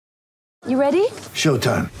You ready?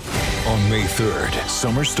 Showtime. On May 3rd,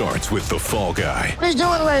 summer starts with The Fall Guy. Let's do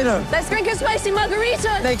it later. Let's drink a spicy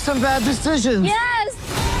margarita. Make some bad decisions.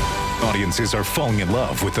 Yes! Audiences are falling in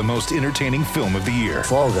love with the most entertaining film of the year.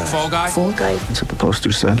 Fall Guy. Fall Guy? Fall guy. That's what the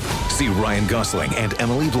poster said. See Ryan Gosling and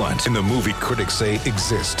Emily Blunt in the movie critics say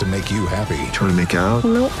exists to make you happy. Trying to make it out?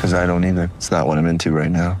 Nope. Because I don't either. It's not what I'm into right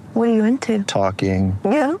now. What are you into? Talking.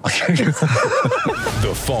 Yeah.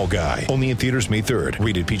 The Fall Guy. Only in theaters May 3rd.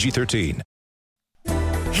 Rated PG-13.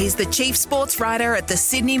 He's the chief sports writer at the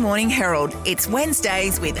Sydney Morning Herald. It's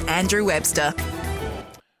Wednesdays with Andrew Webster.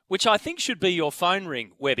 Which I think should be your phone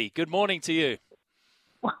ring, Webby. Good morning to you.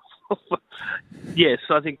 Yes,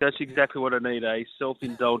 I think that's exactly what I need, a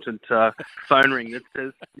self-indulgent phone ring that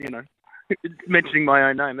says, mentioning my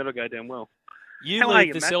own name. That'll go down well. You How are leave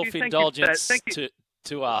you, the Matthew? self-indulgence Thank you.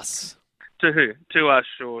 to us. To who? To us,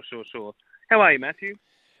 sure. How are you, Matthew?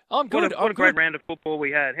 I'm good. What a great round of football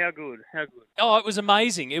we had. How good. Oh, it was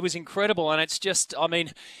amazing. It was incredible. And it's just,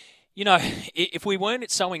 if we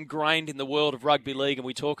weren't so ingrained in the world of rugby league and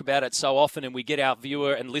we talk about it so often and we get our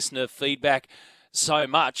viewer and listener feedback so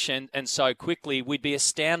much and so quickly, we'd be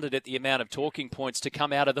astounded at the amount of talking points to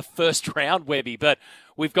come out of the first round, Webby. But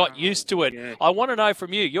we've got used to it. Yeah. I want to know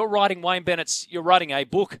from you, you're writing a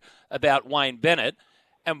book about Wayne Bennett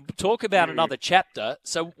and talk about another chapter.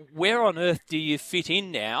 So where on earth do you fit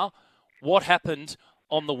in now? What happened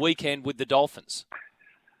on the weekend with the Dolphins?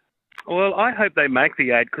 Well, I hope they make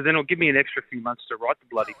the 8 because then it'll give me an extra few months to write the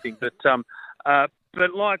bloody thing. But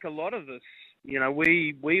like a lot of us,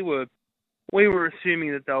 we were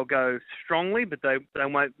assuming that they'll go strongly, but they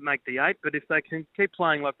won't make the 8. But if they can keep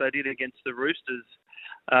playing like they did against the Roosters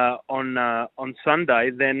on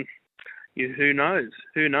Sunday, then who knows?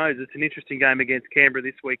 Who knows? It's an interesting game against Canberra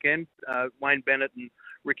this weekend. Wayne Bennett and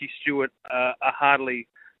Ricky Stewart are hardly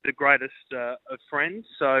the greatest of friends,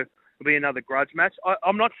 so it'll be another grudge match.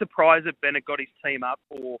 I'm not surprised that Bennett got his team up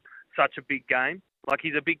for such a big game. Like,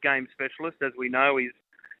 he's a big game specialist, as we know.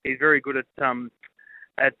 He's very good at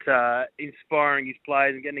inspiring his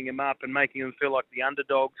players and getting them up and making them feel like the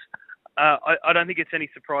underdogs. I don't think it's any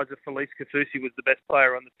surprise that Felice Kaufusi was the best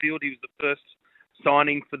player on the field. He was the first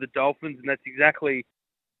signing for the Dolphins, and that's exactly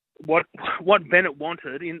what Bennett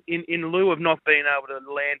wanted. In lieu of not being able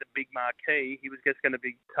to land a big marquee, he was just going to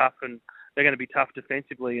be tough, and they're going to be tough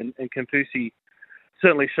defensively, and Kaufusi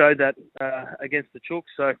certainly showed that against the Chooks.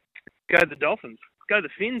 So go the Dolphins. Go the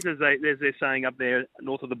Finns, as they're saying up there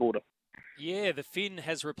north of the border. Yeah, the Finn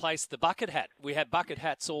has replaced the bucket hat. We had bucket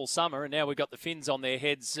hats all summer, and now we've got the Finns on their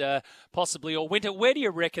heads possibly all winter. Where do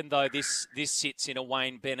you reckon, though, this sits in a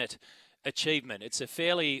Wayne Bennett achievement? It's a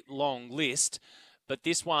fairly long list, but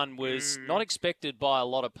this one was not expected by a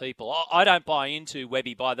lot of people. I don't buy into,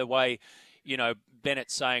 Webby, by the way,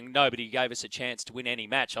 Bennett saying nobody gave us a chance to win any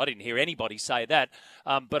match. I didn't hear anybody say that.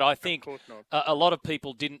 But I think a lot of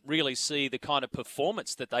people didn't really see the kind of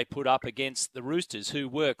performance that they put up against the Roosters, who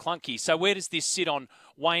were clunky. So where does this sit on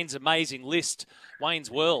Wayne's amazing list,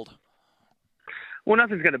 Wayne's world? Well,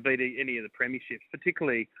 nothing's going to beat any of the premierships,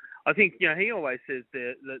 particularly, I think, he always says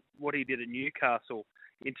that what he did at Newcastle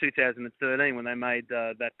in 2013 when they made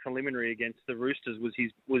that preliminary against the Roosters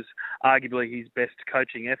was arguably his best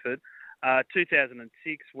coaching effort.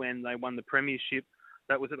 2006 when they won the premiership,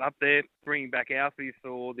 that was up there. Bringing back Alfie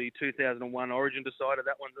for the 2001 Origin decider,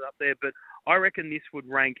 that one's up there. But I reckon this would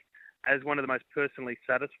rank as one of the most personally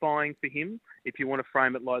satisfying for him, if you want to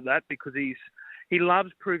frame it like that, because he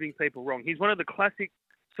loves proving people wrong. He's one of the classic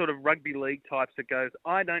sort of rugby league types that goes,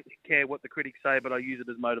 I don't care what the critics say, but I use it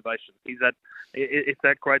as motivation. It's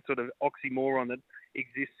that great sort of oxymoron that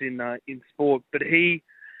exists in sport. But I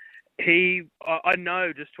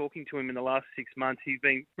know, just talking to him in the last 6 months, he's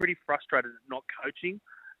been pretty frustrated at not coaching.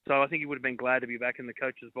 So I think he would have been glad to be back in the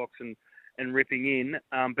coach's box and ripping in.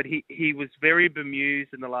 But he was very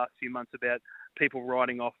bemused in the last few months about people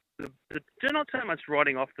writing off, not so much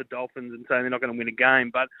writing off the Dolphins and saying they're not going to win a game,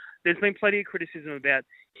 but there's been plenty of criticism about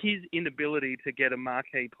his inability to get a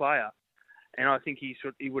marquee player. And I think he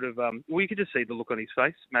would have. You could just see the look on his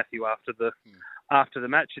face, Matthew, after the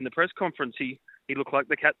match in the press conference. He looked like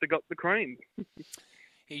the cat that got the cream.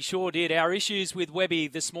 He sure did. Our issues with Webby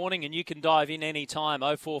this morning, and you can dive in any time,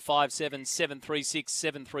 0457 736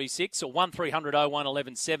 736 or 1300 01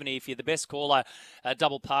 1170 if you're the best caller,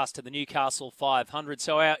 double pass to the Newcastle 500.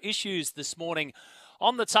 So our issues this morning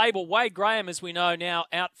on the table, Wade Graham, as we know now,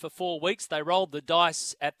 out for 4 weeks. They rolled the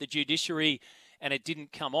dice at the judiciary and it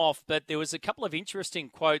didn't come off, but there was a couple of interesting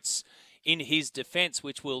quotes in his defence,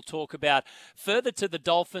 which we'll talk about. Further to the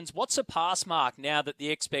Dolphins, what's a pass mark now that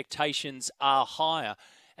the expectations are higher?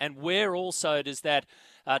 And where also does that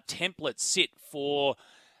template sit for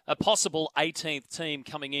a possible 18th team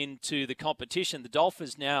coming into the competition. The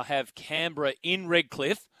Dolphins now have Canberra in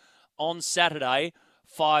Redcliffe on Saturday,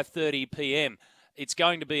 5:30 p.m. It's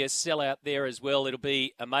going to be a sellout there as well. It'll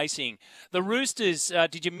be amazing. The Roosters,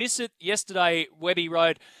 did you miss it? Yesterday, Webby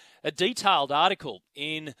wrote a detailed article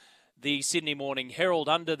in the Sydney Morning Herald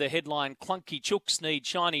under the headline, "Clunky Chooks Need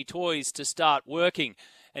Shiny Toys to Start Working."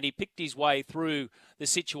 And he picked his way through the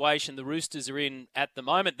situation the Roosters are in at the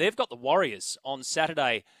moment. They've got the Warriors on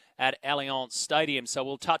Saturday at Allianz Stadium, so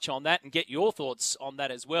we'll touch on that and get your thoughts on that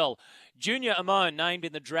as well. Junior Amone named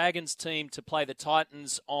in the Dragons team to play the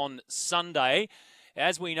Titans on Sunday.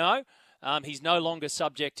 As we know, he's no longer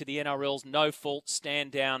subject to the NRL's no-fault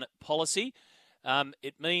stand-down policy.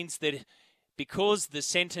 It means that because the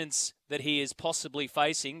sentence that he is possibly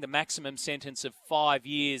facing, the maximum sentence of 5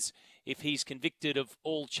 years if he's convicted of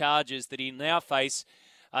all charges that he now face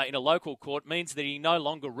in a local court, means that he no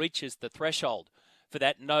longer reaches the threshold for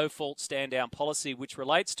that no-fault stand-down policy, which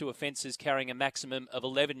relates to offences carrying a maximum of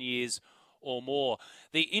 11 years or more.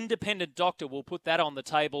 The independent doctor will put that on the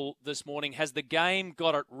table this morning. Has the game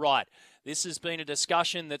got it right? This has been a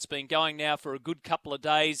discussion that's been going now for a good couple of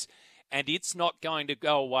days, and it's not going to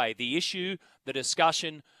go away. The issue, the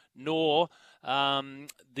discussion, nor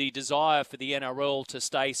the desire for the NRL to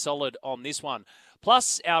stay solid on this one.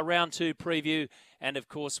 Plus our round 2 preview and, of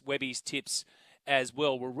course, Webby's tips as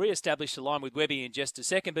well. We'll re-establish the line with Webby in just a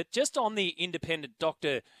second, but just on the independent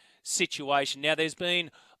doctor situation. Now, there's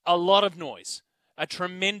been a lot of noise, a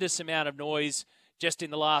tremendous amount of noise just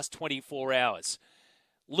in the last 24 hours.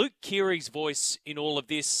 Luke Keary's voice in all of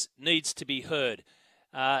this needs to be heard.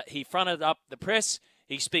 He fronted up the press.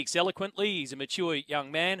 He speaks eloquently. He's a mature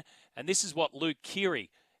young man. And this is what Luke Keary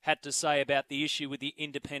had to say about the issue with the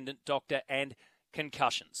independent doctor and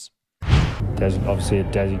concussions. There's obviously a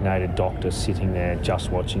designated doctor sitting there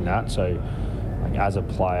just watching that. So as a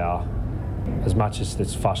player, as much as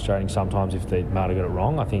it's frustrating sometimes if they might have got it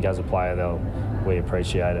wrong, I think as a player we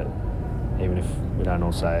appreciate it. Even if we don't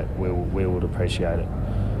all say it, we would appreciate it,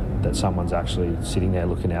 that someone's actually sitting there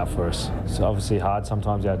looking out for us. It's obviously hard.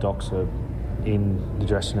 Sometimes our docs are in the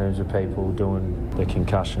dressing rooms with people doing the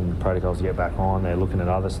concussion protocols to get back on. They're looking at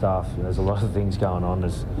other stuff. There's a lot of things going on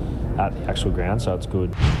at the actual ground, so it's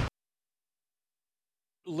good.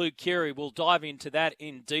 Luke Keary, we'll dive into that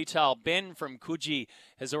in detail. Ben from Coogee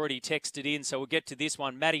has already texted in, so we'll get to this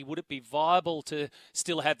one. Matty, would it be viable to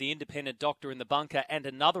still have the independent doctor in the bunker and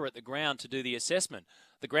another at the ground to do the assessment?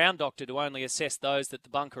 The ground doctor to only assess those that the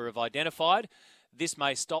bunker have identified. This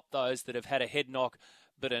may stop those that have had a head knock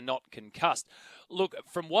but are not concussed. Look,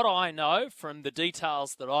 from what I know, from the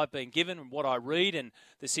details that I've been given and what I read and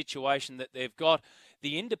the situation that they've got,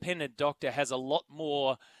 the independent doctor has a lot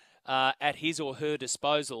more at his or her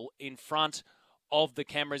disposal in front of the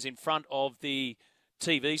cameras, in front of the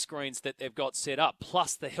TV screens that they've got set up,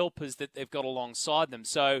 plus the helpers that they've got alongside them.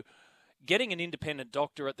 So getting an independent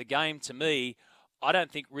doctor at the game, to me, I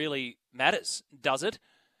don't think really matters, does it?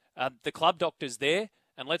 The club doctor's there,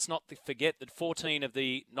 and let's not forget that 14 of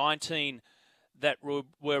the 19 that were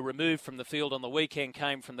removed from the field on the weekend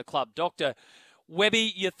came from the club doctor.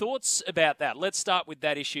 Webby, your thoughts about that? Let's start with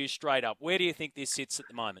that issue straight up. Where do you think this sits at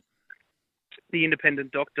the moment? The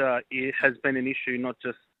independent doctor has been an issue not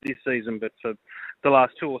just this season, but for the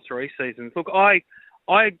last 2 or 3 seasons. Look,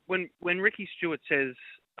 when Ricky Stewart says,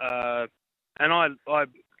 and I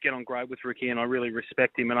get on great with Ricky, and I really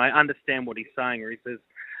respect him, and I understand what he's saying, where he says,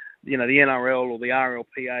 you know, the NRL or the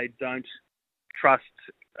RLPA don't trust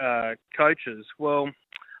coaches. Well,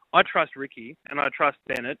 I trust Ricky, and I trust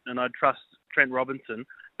Bennett, and I trust Trent Robinson.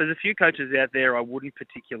 There's a few coaches out there I wouldn't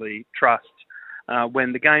particularly trust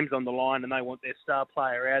when the game's on the line and they want their star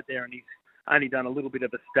player out there and he's only done a little bit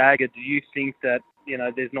of a stagger. Do you think that, you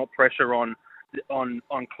know, there's not pressure on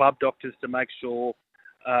club doctors to make sure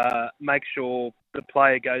the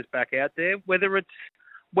player goes back out there, whether it's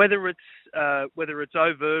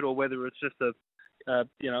overt or whether it's just a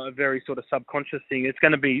very sort of subconscious thing? It's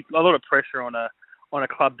going to be a lot of pressure on a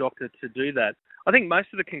club doctor to do that. I think most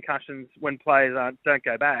of the concussions, when players don't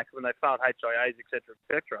go back, when they failed HIAs,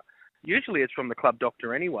 etc., usually it's from the club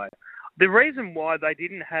doctor anyway. The reason why they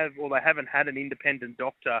didn't have, or they haven't had, an independent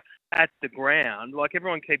doctor at the ground, like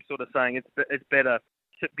everyone keeps sort of saying, it's better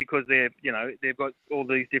because they've got all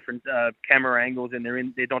these different camera angles and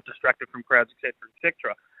they're not distracted from crowds,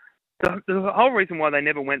 etc. The whole reason why they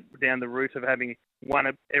never went down the route of having one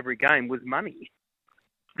at every game was money.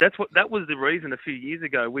 That was the reason a few years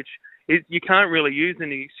ago, which is, you can't really use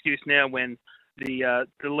any excuse now when the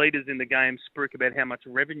leaders in the game spruik about how much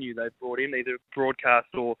revenue they've brought in, either broadcast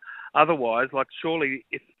or otherwise. Like, surely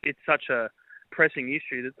if it's such a pressing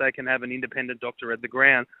issue that they can have an independent doctor at the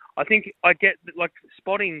ground. I think I get like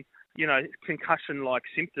spotting, concussion-like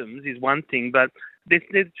symptoms is one thing, but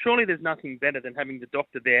surely there's nothing better than having the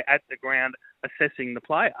doctor there at the ground assessing the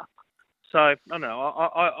player. So I don't know.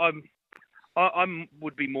 I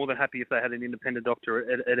would be more than happy if they had an independent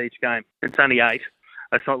doctor at each game. It's only 8.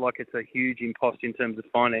 It's not like it's a huge impost in terms of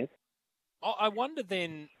finance. I wonder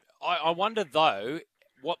then. I wonder though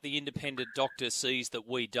what the independent doctor sees that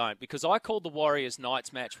we don't, because I called the Warriors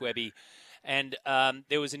Knights match, Webby, and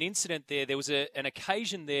there was an incident there. There was an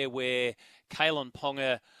occasion there where Kalen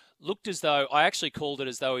Ponga looked as though, I actually called it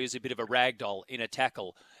as though he was a bit of a ragdoll in a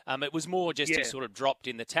tackle. It was more just he sort of dropped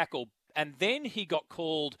in the tackle, and then he got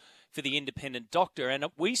called for the independent doctor, and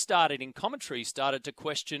we started to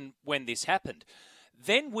question when this happened.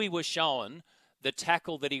 Then we were shown the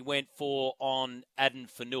tackle that he went for on Aden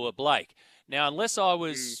Fonua-Blake. Now, unless I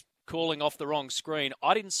was calling off the wrong screen,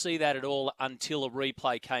 I didn't see that at all until a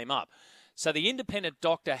replay came up. So the independent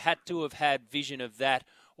doctor had to have had vision of that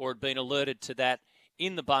or had been alerted to that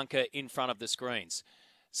in the bunker in front of the screens.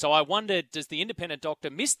 So I wonder, does the independent doctor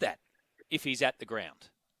miss that if he's at the ground?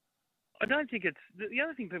 I don't think it's... The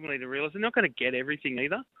other thing people need to realise, they're not going to get everything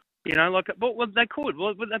either. Well, they could.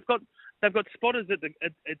 Well, they've got spotters at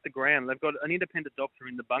the ground. They've got an independent doctor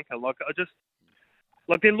in the bunker.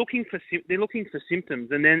 They're looking for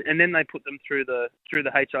symptoms, and then they put them through the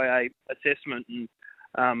HIA assessment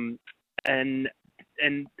and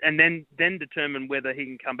then determine whether he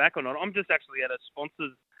can come back or not. I'm just actually at a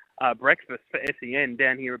sponsors breakfast for SEN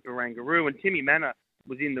down here at Barangaroo, and Timmy Manor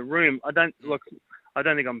was in the room. I don't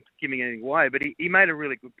think I'm giving anything away, but he made a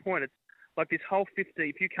really good point. It's like this whole 50.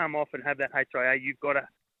 If you come off and have that HIA, you've got to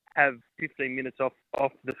have 15 minutes off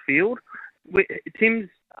the field. Tim's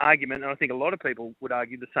argument, and I think a lot of people would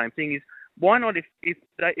argue the same thing, is why not if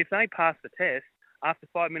they pass the test after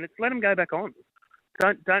 5 minutes, let them go back on.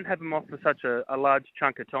 Don't have them off for such a large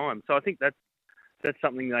chunk of time. So I think that's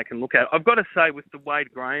something they can look at. I've got to say, with the Wade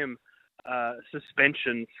Graham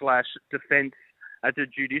suspension / defence at the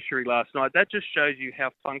judiciary last night, that just shows you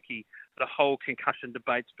how funky the whole concussion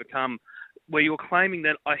debate's become, where you're claiming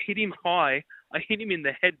that I hit him high, I hit him in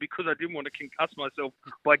the head because I didn't want to concuss myself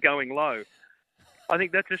by going low. I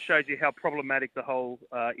think that just shows you how problematic the whole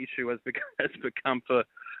issue has become for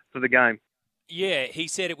the game. Yeah, he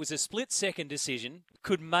said it was a split-second decision,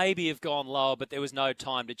 could maybe have gone lower, but there was no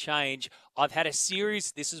time to change. I've had a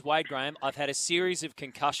series, this is Wade Graham, I've had a series of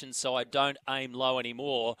concussions, so I don't aim low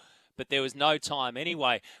anymore, but there was no time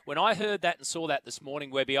anyway. When I heard that and saw that this morning,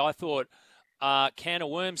 Webby, I thought, can of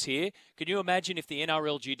worms here. Can you imagine if the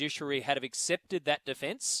NRL judiciary had have accepted that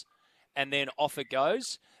defence and then off it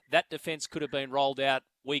goes? That defence could have been rolled out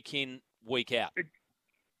week in, week out.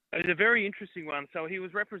 It's a very interesting one. So he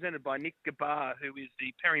was represented by Nick Gabar, who is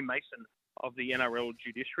the Perry Mason of the NRL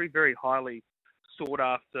judiciary, very highly sought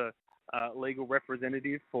after legal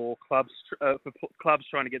representative for clubs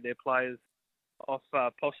trying to get their players off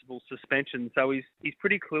possible suspension. So he's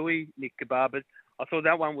pretty cluey, Nick Gabar, but I thought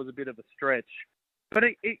that one was a bit of a stretch. But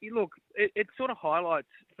it sort of highlights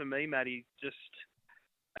for me, Matty, just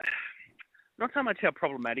not so much how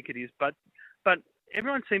problematic it is, but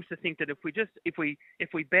everyone seems to think that if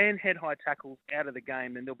we ban head-high tackles out of the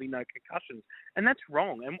game, then there'll be no concussions, and that's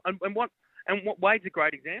wrong. And what Wade's a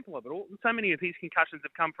great example of it. So many of his concussions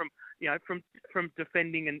have come from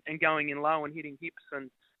defending and going in low and hitting hips and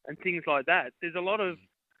things like that. There's a lot of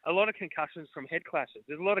concussions from head clashes.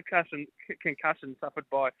 There's a lot of concussions suffered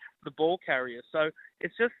by the ball carrier. So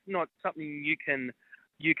it's just not something you can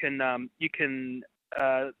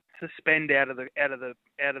suspend out of the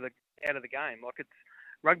game. Like, it's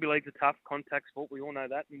rugby league's a tough contact sport. We all know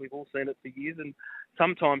that, and we've all seen it for years. And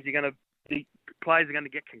sometimes the players are going to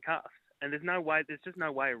get concussed, and there's just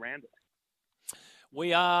no way around it.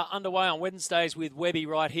 We are underway on Wednesdays with Webby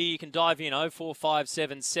right here. You can dive in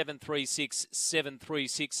 0457 736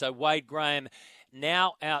 736. So Wade Graham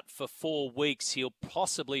now out for 4 weeks. He'll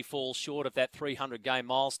possibly fall short of that 300-game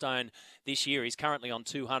milestone this year. He's currently on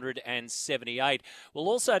 278. We'll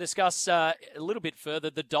also discuss a little bit further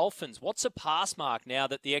the Dolphins. What's a pass mark now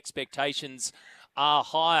that the expectations are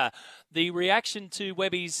higher? The reaction to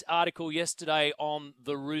Webby's article yesterday on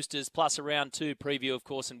the Roosters, plus a round 2 preview, of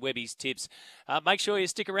course, and Webby's tips. Make sure you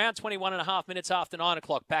stick around. 21 and a half minutes after 9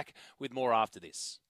 o'clock. Back with more after this.